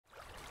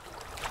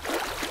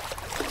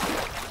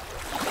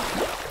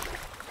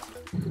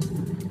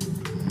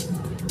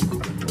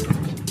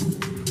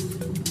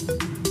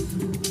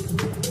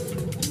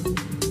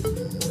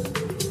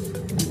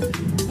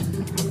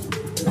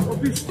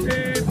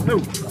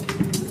Nou.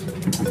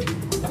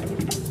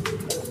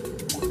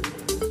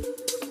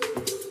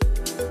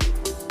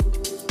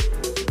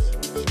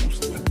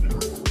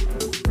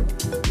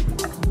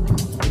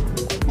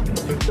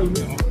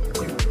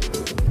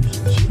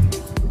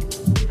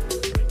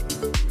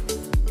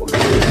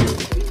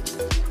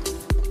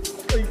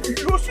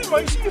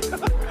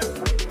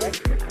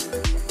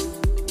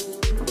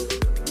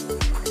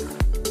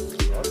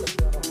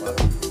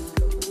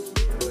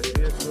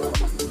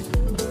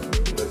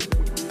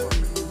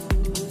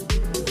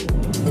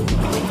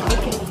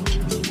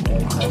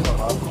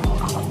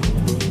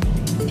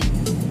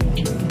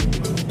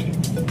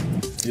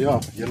 Ja,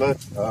 julle,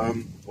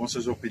 ons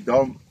is op die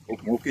dam,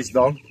 op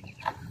Mokkiesdam.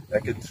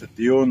 Ek het vir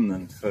Dion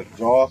en vir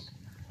Raak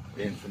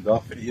en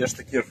vandag vir die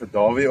eerste keer vir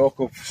Dawie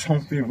ook op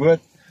saam op die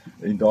boot.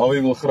 En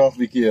Dawie wil graag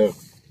 'n bietjie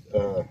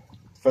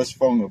vis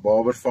vang, 'n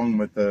barber vang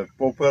met 'n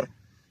popper.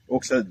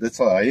 Ook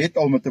hy het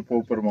al met 'n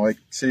popper, maar hy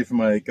sê vir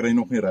my hy kry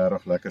nog nie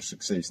regtig lekker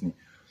sukses nie.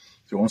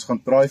 So ons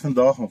gaan try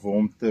vandag om vir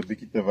hom 'n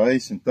bietjie te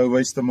wys en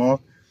touwys te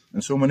maak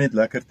en sommer net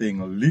lekker te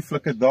hengel.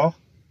 Lieflike dag.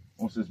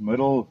 Ons is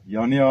middel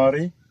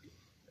Januarie.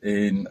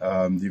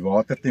 En die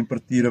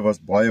watertemperature was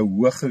baie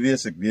hoog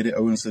geweest. Ek weet die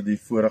ouens het die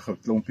vorige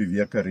klompie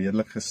weke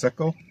redelik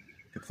gesukkel.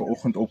 Ek het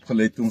vanoggend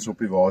opgelet toe ons op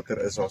die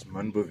water is, daar's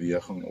min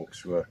beweging ook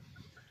so.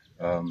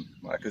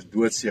 Maar ek is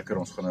doodseker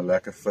ons gaan 'n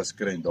lekker vis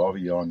kry en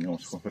Dawie ja, nee,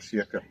 ons gaan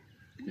verseker.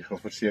 Jy gaan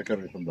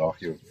verseker vandag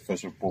jou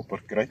vis op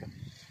popper kry.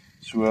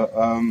 So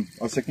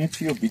as ek net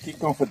vir jou bietjie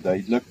kan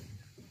verduidelik.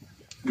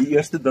 Die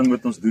eerste ding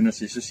wat ons doen is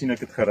jy sien ek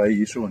het gery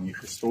hierso en hier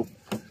gestop.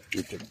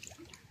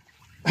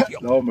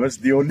 Nou mis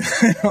Dion,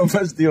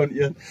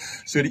 een.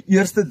 So die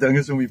eerste ding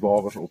is om die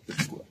barbers op te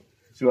spoor.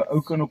 So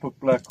ou kan op 'n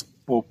plek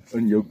pop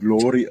in jou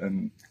glory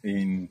in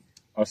en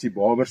as die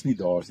barbers nie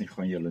daar is nie,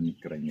 gaan jy hulle nie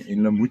kry nie. En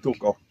hulle moet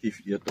ook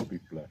aktief eet op die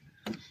plek.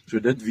 So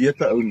dit weet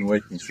 'n ou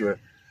nooit nie. So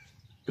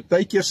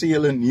partykeer sê jy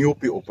hulle nie op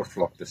die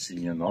oppervlakte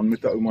sien en dan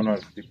moet 'n ou maar na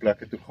die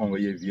plekke toe gaan waar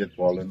jy weet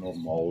waar hulle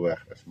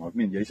normaalweg is. Maar ek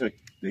meen jy's 'n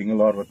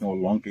hengelaar wat nou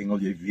al lank hengel,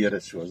 jy weet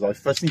dit so. As daai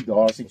vis nie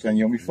daar is nie, kan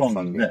jy hom nie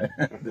vang nie. Nee,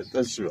 dit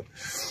is so.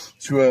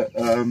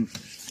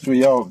 So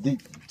ja, die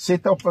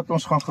setup wat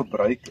ons gaan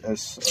gebruik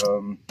is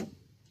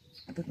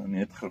ek het nou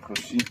net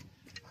gesien.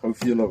 Gou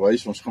vir julle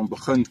wys, ons gaan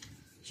begin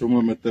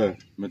sommer met 'n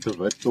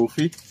wit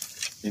toffie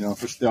en dan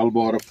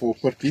verstelbare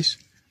poppertjies.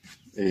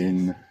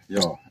 En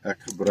ja, ek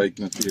gebruik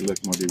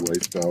natuurlik maar die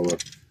wave power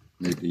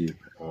met die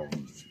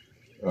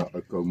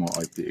Akoma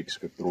IPX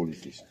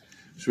katrolletjies.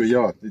 So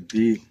ja,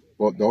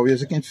 Dawie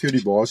as ek net vir jou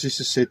die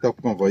basiese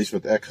setup kan wys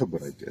wat ek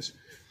gebruik is.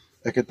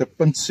 Ek het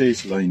 'n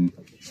 .6 lyn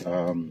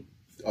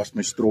as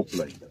my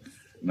stroplyn.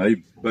 En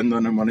hy bind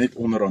dan nou maar net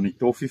onder aan die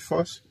toffie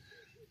vas.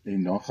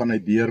 En dan gaan hy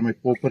deur my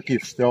poppertjie,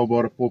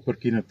 verstelbare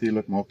poppertjie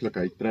natuurlik maklik.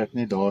 Hy trek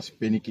net daar's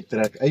pennetjie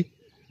trek uit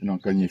en dan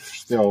kan jy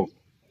verstel.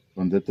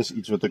 Want dit is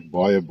iets wat ek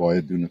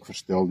baie doen. Ek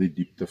verstel die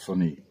diepte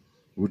van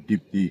hoe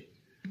diep die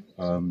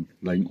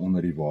lyn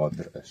onder die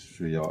water is.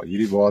 So ja,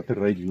 hierdie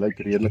water lyk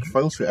redelik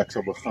vuil, so ek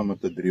sal begin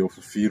met 'n 3 of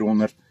 'n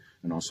 400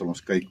 en dan sal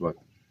ons kyk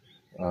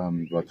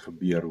wat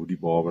gebeur, hoe die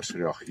barbers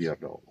reageer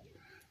daarop.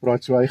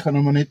 Right, so hy gaan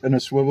nou maar net in 'n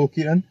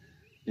swiveltjie in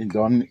en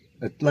dan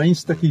 'n klein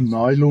stukkie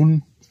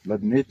nylon,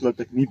 laat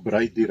ek nie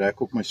brei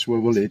direk op my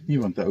swivel het nie,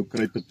 want 'n ou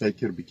kry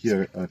partykeer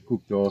bietjie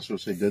koek daar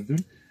soos hy dit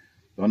doen.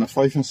 Dan 'n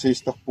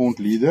 65 pond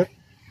leader.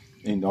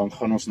 En dan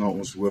gaan ons na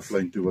ons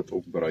hooflyn toe wat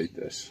opbreid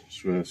is.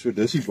 So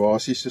dis die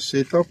basiese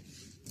setup.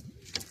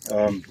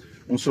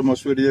 Ons sal maar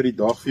so deur die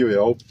dag vir jou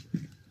help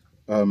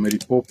met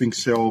die popping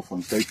self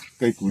en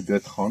kyk hoe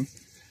dit gaan.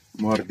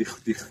 Maar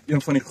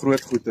een van die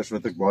groot goeters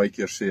wat ek baie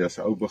keer sê as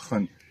 'n ou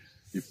begin,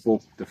 jy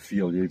pop te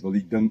veel, jy wil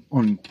die ding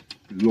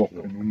aanlok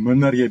en hoe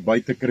minder jy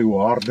buite kry, hoe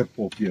harder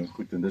pop jy en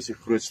goed en dis die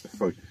grootste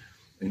fout.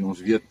 En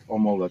ons weet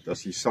almal dat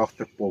as jy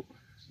sagter pop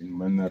en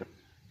minder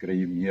kry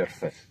jy meer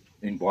vis.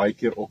 En baie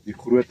keer ook die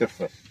groter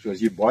vis. So as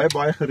jy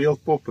baie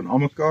gereeld pop en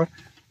almekaar,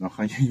 dan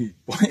gaan jy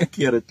baie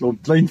keer 'n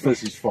klomp klein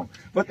visies vang,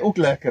 wat ook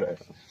lekker is.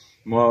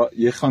 Maar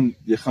jy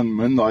gaan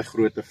min daai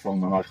grootte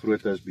vang, want daai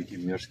grootte is bietjie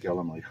meer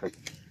skelm, hy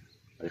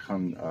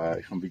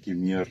gaan bietjie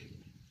meer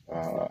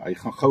hy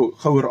gaan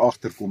gouer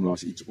agterkom,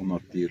 daar's iets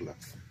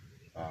onnatuurlik.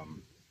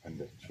 In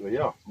dit. So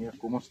ja, nee,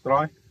 kom ons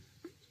draai.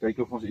 Kyk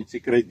of ons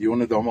ietsie kry. Dion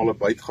het dan al 'n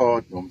byt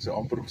gehad, om sy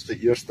amper ons te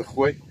eerste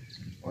gooi.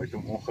 Hy het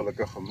hom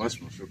ongelukkig gemis,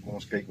 maar so kom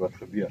ons kyk wat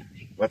gebeur.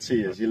 Wat sê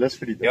jy, is jy lus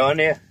vir die ding? Ja,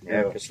 nee,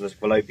 ek is lus,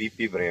 wil hy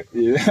BP breek.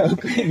 Ja,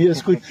 okay, nee,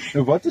 is goed.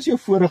 Nou wat is jou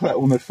vorige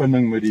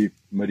ondervinding met die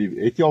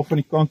het jy al van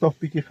die kant af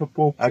bietjie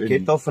gepop? Ek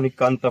het al van die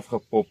kant af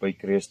gepop, hy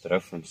kreeg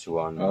drif en so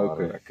aan, maar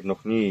ek het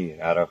nog nie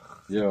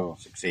regtig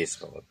sukses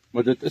gehad.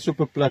 Maar dit is op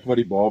 'n plek waar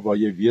die baba,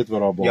 jy weet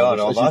waar haar baba ja,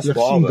 daar was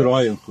sien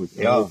draai en goed.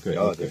 Ja, okay,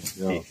 ja, okay,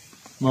 ja.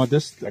 Maar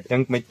dis ek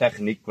dink my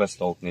tegniek was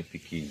dalk net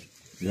bietjie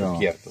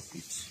verkeerd of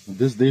iets.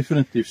 Dis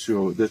definitief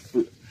so.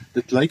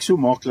 Dit lyk so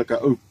maklik,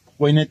 'n ou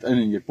gooi net in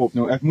en jy pop.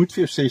 Nou ek moet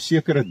vir jou sê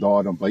sekere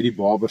dae dan by die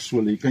barber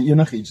sole, jy kan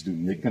enigiets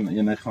doen.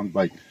 Jy gaan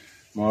byt.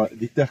 Maar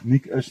die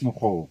tegniek is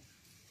nogal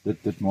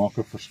dit maak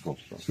 'n verskil.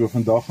 So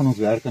vandag gaan ons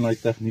werk aan die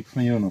tegniek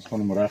van jou en ons gaan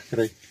hom reg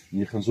kry. En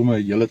jy gaan sommer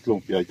 'n hele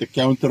klompie uit 'n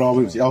counter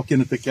Dawie, ons elkeen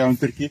het 'n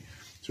countertjie.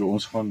 So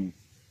ons gaan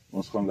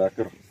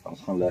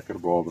lekker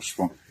barbers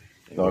vang.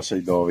 Daar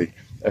sê Dawie.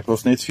 Ek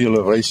was net vir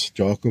julle wys,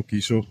 Jacob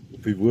hierso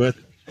op die woord.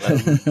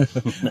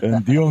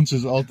 En Dion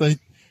is altyd.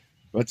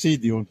 Wat sê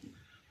Dion?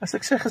 As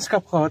ek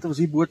seggenskap gehad het, was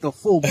die boot al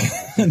vol.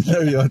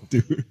 Nou ja,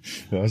 toe.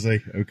 Daar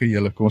sê, okay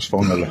julle, kom ons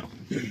vang hulle.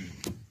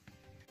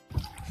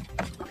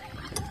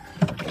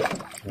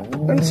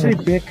 Dan sê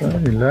beker.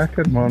 Hey,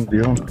 lekker man,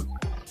 Dion.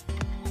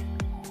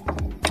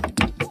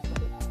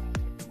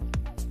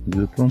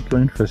 Dit is 'n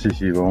klein vissies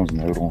hier waar ons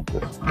nou rond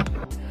is.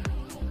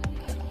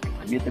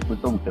 Ek weet ek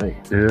moet hom kry.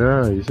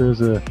 Ja, hier is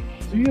 'n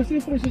So jy sê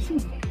vir sy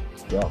soep?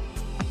 ja.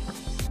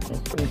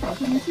 As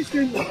jy nie sê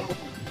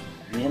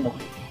nee nog.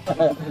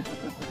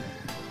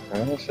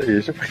 Ja, sê jy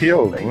is op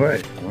geel, mooi.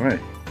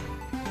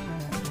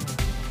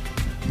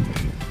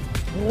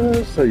 Ja,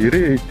 sê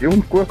hierdie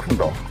Dion kook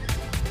vandag.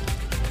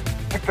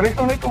 Ek kry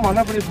nog net om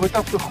hande van die boot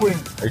af te gooi.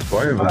 Hy's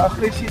baie Maar wit.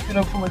 aggressie het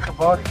nou vir my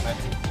gebaar.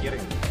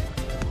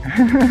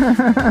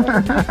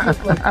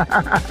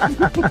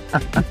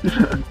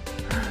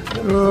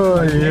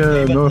 Oh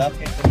ja, nog.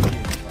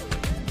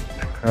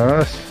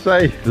 Ah,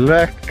 sê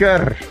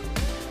lekker.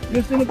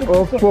 Jy sê net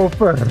Op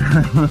popper.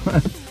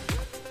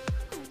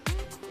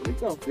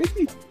 weet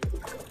nie.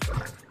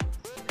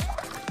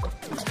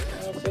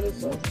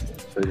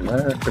 Sê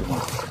lekker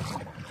man.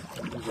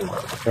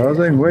 Daar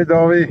sê mooi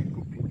Dawie.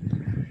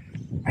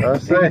 Daar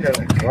sê,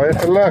 baie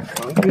geluk.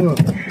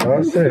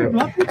 Daar sê,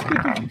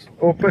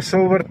 op 'n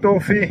silwer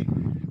toffie.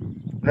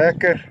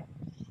 Lekker.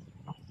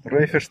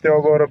 Rooi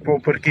verstelbare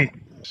poppertjie.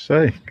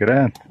 Sê,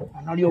 grand.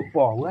 Nou die op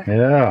paal, hè.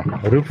 Ja,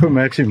 roep vir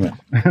Maximus.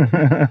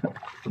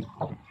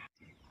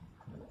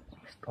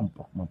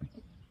 Stampak maar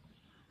bietjie.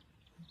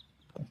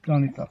 Dit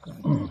kan nie takke.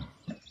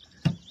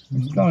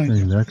 Dit kan Sê,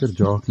 nie. lekker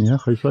Jack nie,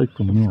 hy sê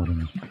kom nie hoor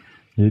nie.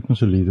 Jy het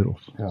ons 'n leader op.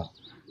 Ja.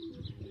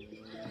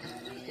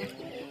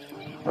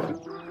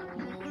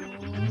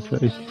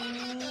 Sê,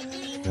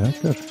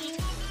 lekker.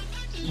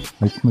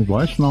 Hy het my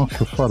baie snaaks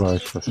gevat, hy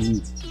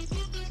vis.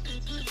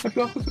 Ek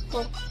lag op die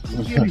kar.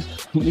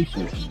 Nie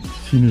so.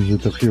 Sien hoe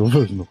dit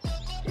geel is nog.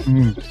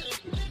 Nee,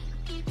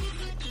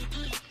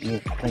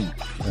 fyn.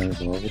 Ja,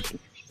 daar.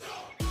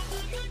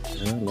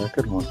 Ja,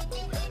 lekker man.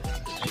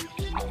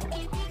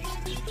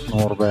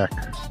 Noorweg.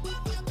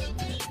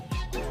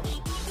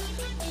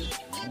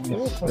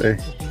 Hey,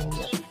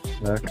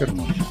 lekker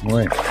man.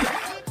 Mooi.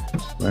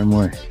 Baie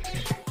mooi.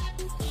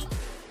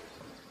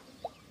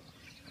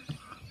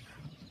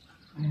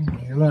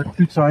 Julle ek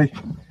toets hy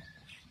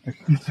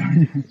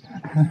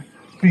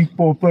pink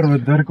popper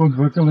wat Dirk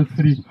ontwikkel het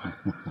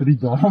vir die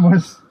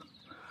dames.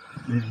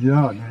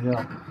 Ja, nou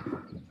ja.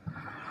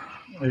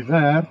 Hy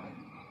werk.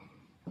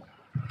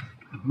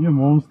 Nie 'n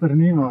monster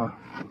nie, maar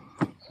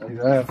hy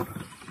werk.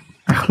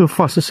 Ek glo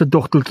vas is 'n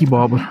dogtertjie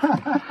Barbel.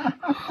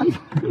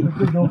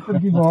 Dit is nog vir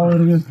die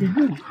water wees.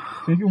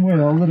 Kyk hoe mooi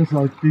helder is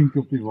daai pink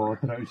op die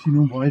water. Hy sien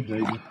hom baie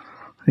duidelik.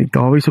 Die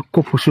Dawie se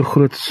kop is so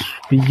groot,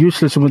 is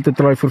useless om dit te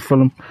try vir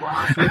film.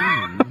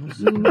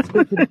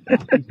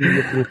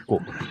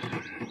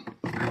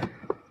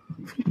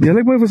 Die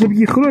lyk my was 'n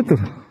bietjie groter.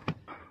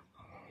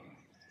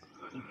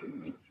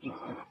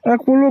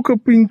 Ek wil ook 'n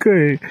pink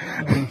hê.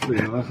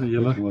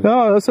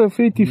 Ja, dis 'n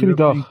vetie vir die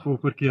dag.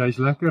 Poppertjie, hy's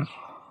lekker.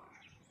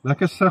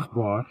 Lekker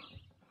sigbaar.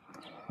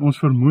 Ons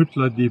vermoed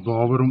dat die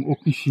barber hom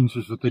ook nie sien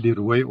soos wat hy die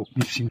rooi ook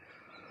nie sien.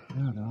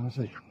 Ja, daar is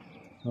hy.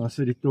 Daar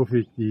sit die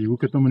toffie. Die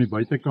hoek het hom aan die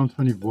buitekant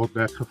van die boot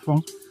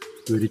weggevang,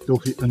 so die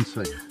toffie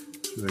insuig.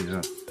 So ja.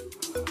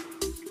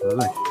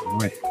 Hallo,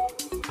 mooi.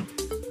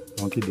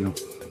 Dankie Dion.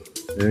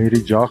 Ja,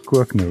 hierdie Jack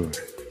kook nou.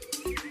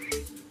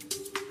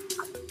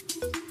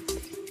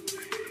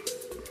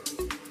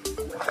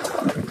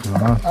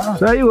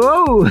 Sê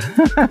wow.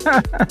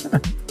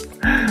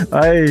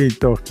 Hey,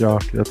 toch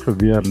Jack, dat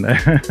gebeur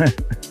nee.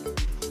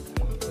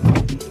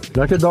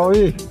 Lekker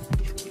Dawie.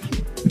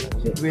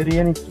 Weer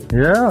een.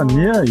 Ja,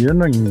 nee,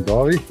 heuning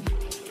Dawie.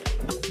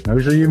 Nou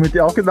sê jy moet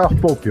elke dag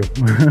pop joh.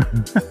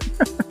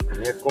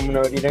 Nee, kom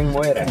nou die ding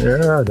mooi reg.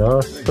 Ja,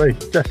 daar sê.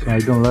 Hy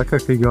doen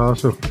lekker kyk daar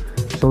so.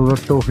 Silwer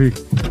toffie.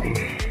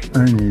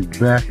 En die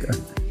bek.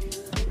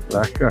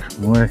 Lekker,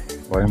 mooi,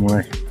 baie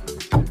mooi.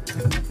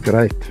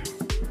 Great.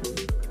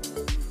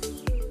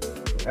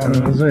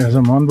 As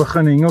 'n man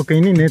begin hengel, kan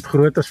jy nie net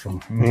grootes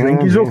vang.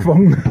 Kleintjies ook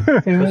vang.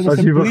 As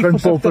jy begin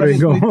popper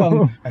hengel.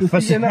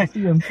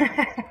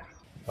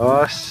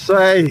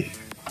 Sê.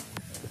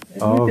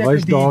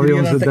 Wys Dawie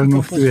ons 'n ding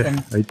of twee.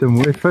 Hy het 'n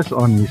mooi vis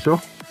aan hierso.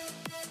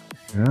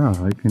 Ja,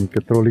 hy kan die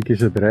katrolletjies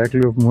se drek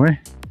loop mooi.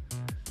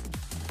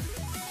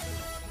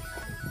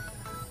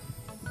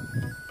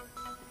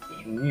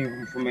 Nie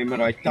vir my met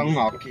daai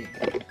tanghakkie.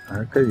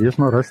 Okay, wees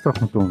maar rustig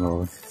met hom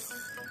daar.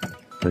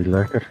 Hy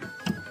lekker.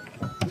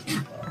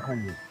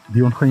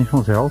 Dion, gaan jy vir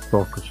ons help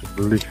dalk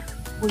asseblief?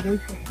 Oei, hy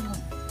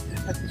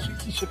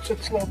is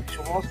sit slaap ek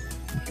so was.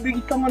 Ek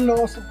bietjie tang aan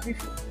naas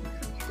asseblief.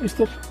 Is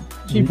dit?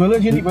 Jy wil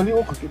ook.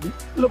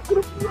 Loop.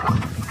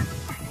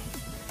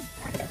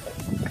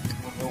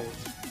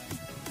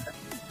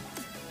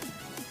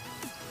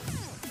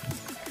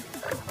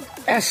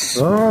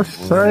 Daar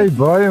sy,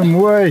 baie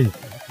mooi.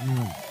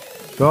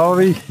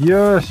 Dawie,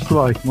 yes,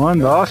 like man,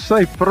 daar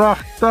sy,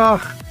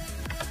 pragtig.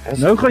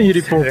 Nou gaan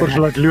hierdie poppers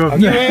laat loop.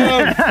 Nou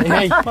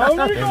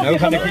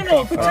gaan ek die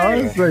kap.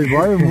 Daar sy,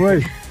 baie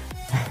mooi.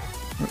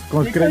 Kom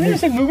ons kry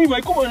net. Ek movie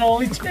my kom en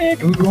al iets kyk.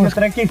 Kom ons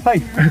trek jy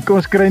 5. Kom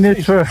ons kry net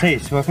so.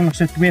 6, so ek kan nog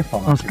so 2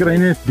 van. Ons kry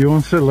net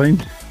Dion se lyn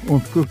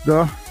ontkoop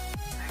daar.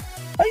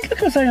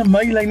 Eintlik as hy aan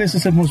my lyn is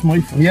dit mos my.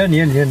 Nee,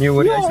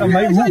 hoor, hy's aan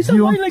my hoek. Hy's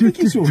aan my lyn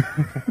net so.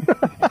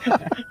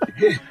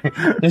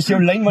 Dis jou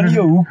lyn maar nie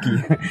jou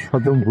hoekie.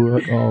 Wat hom bo.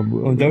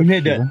 Onthou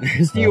net dit.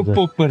 Dis nie jou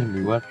popper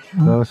nie, hoor.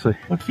 Daar sy.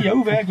 Wat vir jou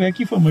werk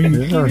nie vir my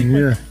nie. Ja,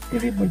 nee. Ek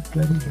weet my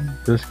plan.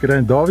 Dis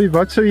kry. Dawie,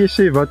 wat sou jy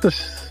sê? Wat is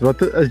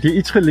jy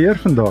iets geleer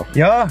vandag?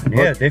 Ja,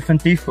 nee,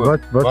 definitief. Wat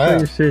sou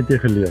jy sê het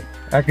jy geleer?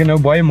 Ek het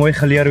nou baie mooi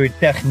geleer hoe die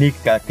tegniek,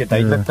 ek het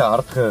eintlik te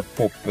hard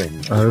gepop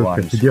en so aan.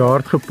 Het jy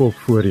hard gepop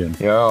voorheen?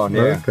 Ja,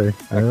 nee. Okay,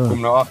 ek kom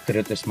nou agter,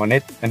 dit is maar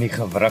net in die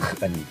gewrig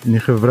in. In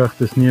die gewrig,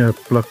 dis nie 'n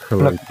pluk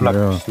geluid nie. Pluk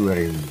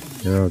storie.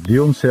 Ja,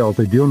 Dion sê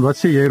altyd, Dion,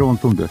 wat sê jy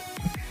rondom dit?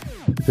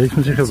 Dis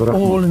mos die gewrig.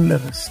 All in the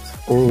rust.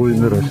 All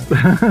in the rust.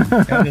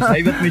 Ja, dis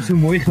hy wat my so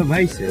mooi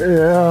gewys het.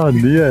 Ja,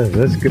 nee,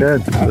 dis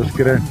grand.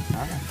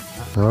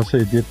 Daar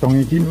sê jy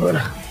tongetjie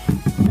nodig.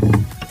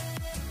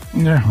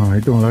 Ja, hy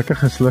het hom lekker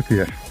gesluk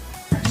weer.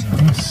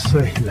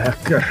 Sy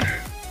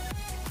lekker.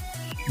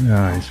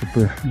 Ja, hy is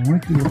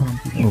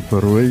op 'n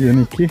rooi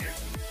enetjie.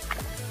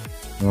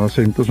 Daar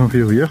sê dit ons nog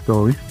veel weeg,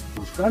 Dawie.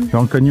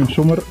 Dan kan jy hom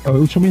sommer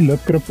hou sommer die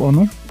lipkrip aan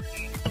hom.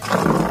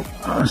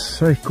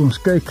 Sy, kom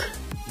ons kyk.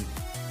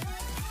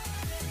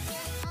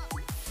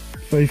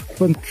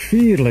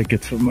 5.4 lyk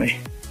dit vir my.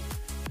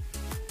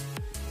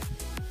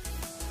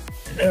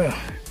 Ja.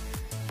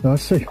 Daar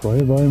sê,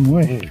 baie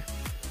mooi.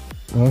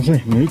 Daar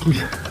sê,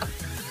 netjies.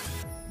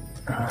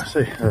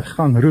 Sê,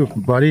 gaan roep,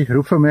 buddy,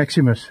 roep vir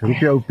Maximus, roep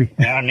jy oupie.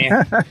 Ja, nee.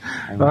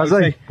 Daar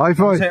sê, high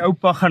five. Sy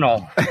oupa gaan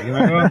haal.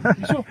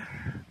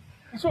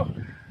 So.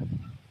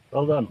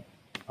 Wel dan.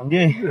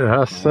 Angie.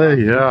 Ja, sê,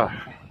 ja.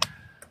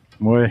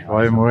 Mooi,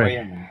 baie mooi.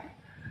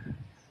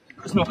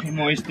 Dis nog die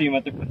mooiste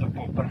wat ek met 'n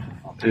popper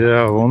gevang.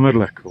 Ja,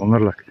 wonderlik.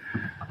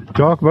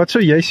 Jacques, wat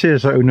sou jy sê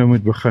as 'n ou nou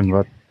moet begin?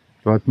 Wat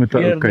moet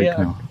 'n ou kyk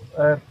nou?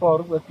 'n paar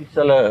oortjies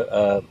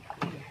hulle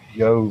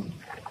jou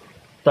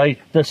tyd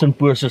tussen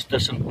poses,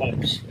 tussen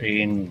pops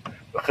en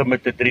begin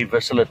met 'n 3,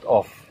 wissel dit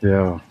af.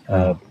 Ja.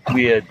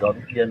 2 dan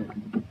 1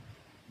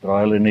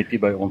 draai hulle net hier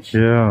by ons.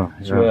 Ja.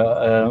 So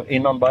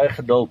en dan baie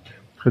geduld.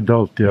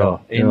 Geduld, ja.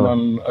 En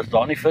dan as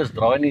daar nie vis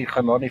draai nie,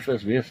 gaan daar nie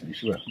vis wees nie,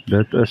 so.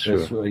 Dit is so.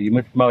 So jy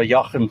moet maar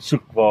jag en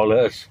soek waar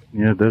hulle is.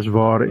 Ja, dis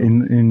waar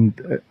en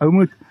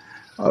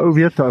ou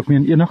weet, ek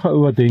meen enige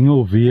ou wat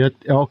hengel weet,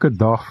 elke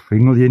dag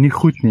hengel jy nie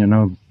goed nie.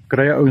 Nou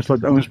kry jy ouens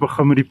laat ouens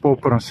begin met die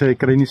popper en sê ek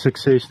kry nie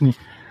sukses nie.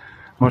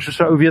 Maar soos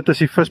 'n ou weet as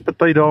die vis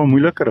party dae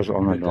moeiliker as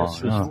ander dae. Dit is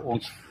soos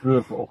ons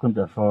vroeër vanoggend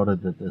ervaar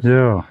dit is.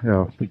 Ja,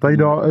 party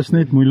dae is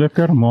net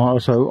moeiliker, maar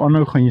as ou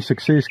aanhou gaan jy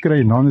sukses kry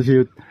en dan as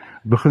jy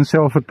begin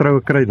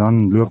selfvertroue kry,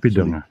 dan loop die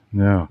dinge.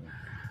 Ja.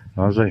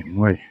 Daar's hy,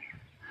 mooi.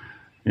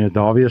 Ja,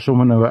 Dawie is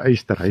sommer nou 'n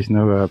eyster. Hy's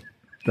nou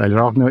hy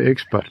raak nou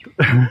expert.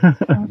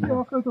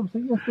 Raak uit op sy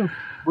eerste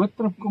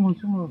boottrip kom ons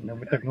sommer. Nou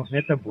moet ek nog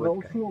net 'n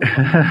boot kry.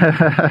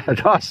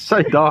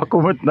 Daar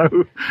kom dit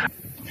nou.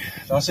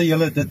 Dan sê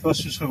julle, dit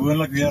was soos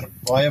gewoonlik weer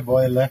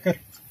baie lekker.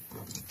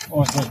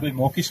 Ons was by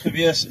Mokkies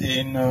gewees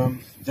en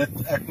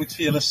ek moet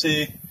vir julle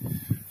sê,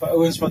 vir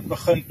ouens wat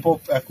begin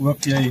pop, ek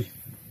hoop jy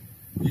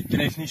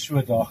tref nie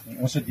so dag nie.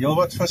 Ons het heel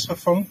wat vis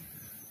gevang,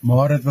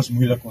 maar dit was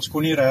moeilik. Ons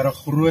kon nie regtig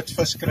groot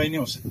vis kry nie,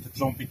 ons het 'n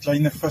klompie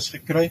kleiner vis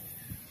gekry.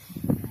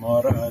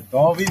 Maar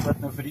Dawie, wat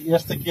nou vir die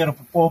eerste keer op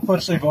 'n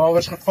popper sy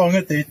wawers gevang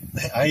het, hy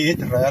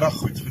het regtig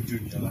goed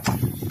gedoen, julle.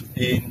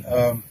 En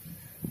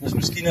dis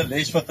miskien 'n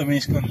les wat 'n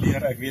mens kan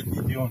leer, ek weet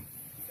nie, Dion.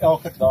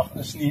 Elke dag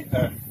is nie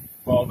 'n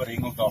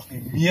waberhengeldag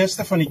nie.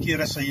 Meeste van die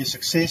kere sal jy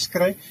sukses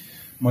kry,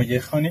 maar jy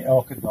gaan nie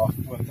elke dag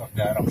 20,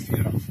 30,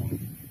 40 vang nie.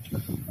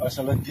 As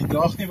hulle die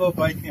dag nie wil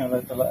byt nie, hulle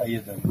het hulle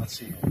eie ding, wat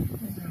sê jy?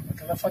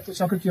 Hulle vat ons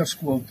elke keer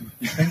skool toe.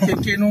 Jy dink jy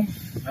ken hom?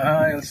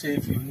 Hulle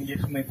sê vir jou, jy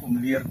gaan my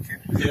kom leer ken.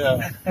 Ja.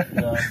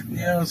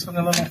 Nee, ons gaan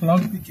hulle nog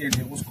lank nie ken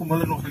nie. Ons kom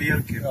hulle nog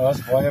leer ken. Ja,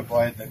 daar's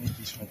baie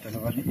dingetjies met hulle,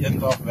 wat die een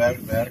dag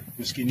werk,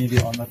 miskien nie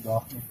die ander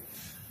dag nie.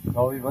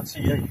 Dawie, wat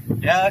sê jy?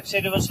 Ja, ek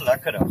sê dit was 'n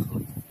lekker dag.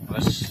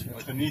 Was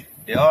geniet.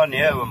 Ja,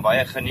 nee, ek het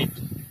baie geniet.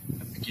 'n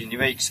Bietjie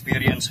nuwe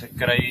experience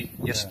gekry,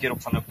 eerste keer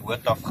op van 'n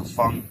boot af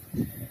gevang.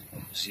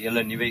 Dis 'n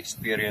hele nuwe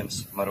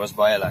experience, maar was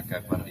baie lekker.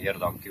 Ek waardeer,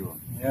 dankie oom.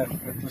 Ja,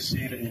 met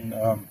plesier en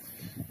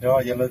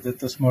ja, julle,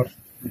 dit is maar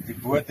die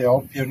boot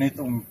help jou net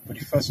om by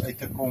die vis uit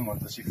te kom,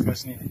 want as jy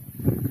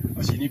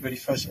nie by die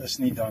vis is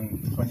nie, dan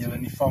gaan jy hulle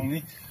nie vang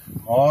nie.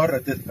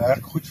 Maar dit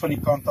werk goed van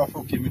die kant af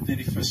ook, jy moet net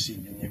die vis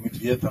sien en jy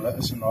moet weet hulle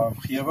is in daai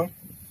omgewing.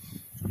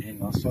 En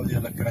dan sal jy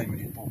hulle kry met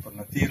die popper.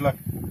 Natuurlik,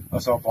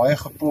 as daar baie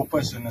gepop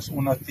is en is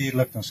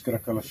onnatuurlik, dan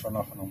skrik hulle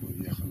vinnig en dan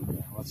beweeg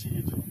hulle. Wat sê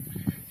jy toe?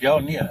 Ja,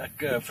 nee,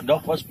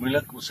 vandag was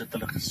moeilik, ons het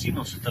hulle gesien,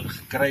 ons het hulle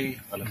gekry,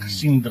 hulle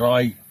gesien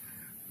draai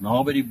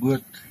na by die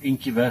boot,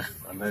 eentjie weg,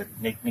 hulle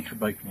het net nie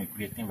gebyt nie, ek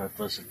weet nie wat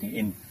was dit nie,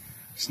 en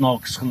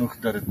snaaks genoeg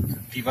dat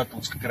die wat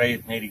ons gekry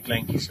het net die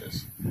kleintjies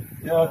is.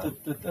 Ja,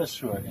 dit is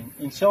so.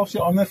 En selfs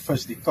die ander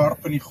vis, die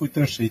karp en die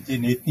goeters, het jy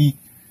net nie,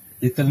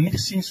 jy het hulle nie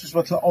gesien soos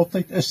wat hulle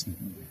altyd is nie.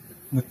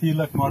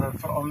 Natuurlik maar 'n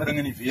verandering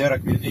in die weer,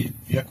 ek weet die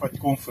week wat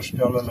kom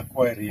voorspel hulle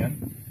kwai reën.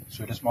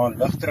 So dis maar 'n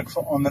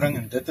lugdrukverandering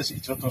en dit is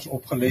iets wat ons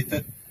opgelet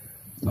het.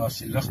 As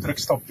die lugdruk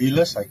stabiel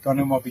is, hy kan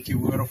nou maar bietjie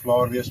hoër of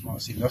laer wees, maar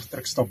as die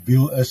lugdruk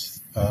stabiel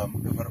is,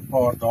 oor 'n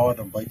paar dae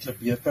dan byt hulle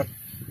beter.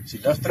 As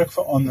die lugdruk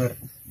verander,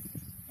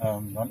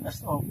 dan is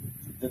daar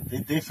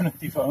dit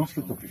definitief 'n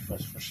invloed op die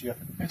vis, verseker.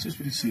 Net soos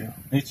by die see.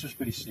 Net soos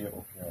by die see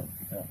ook,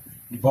 ja.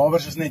 Die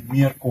barbers is net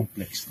meer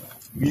kompleks.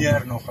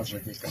 Meer nog as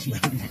wat jy kan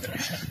dink.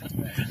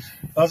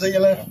 Dan sê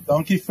julle,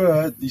 dankie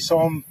vir die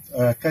saam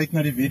kyk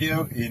na die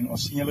video en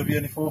ons sien julle weer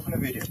in die volgende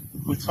video.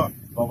 Goed gaan.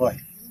 Bye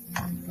bye.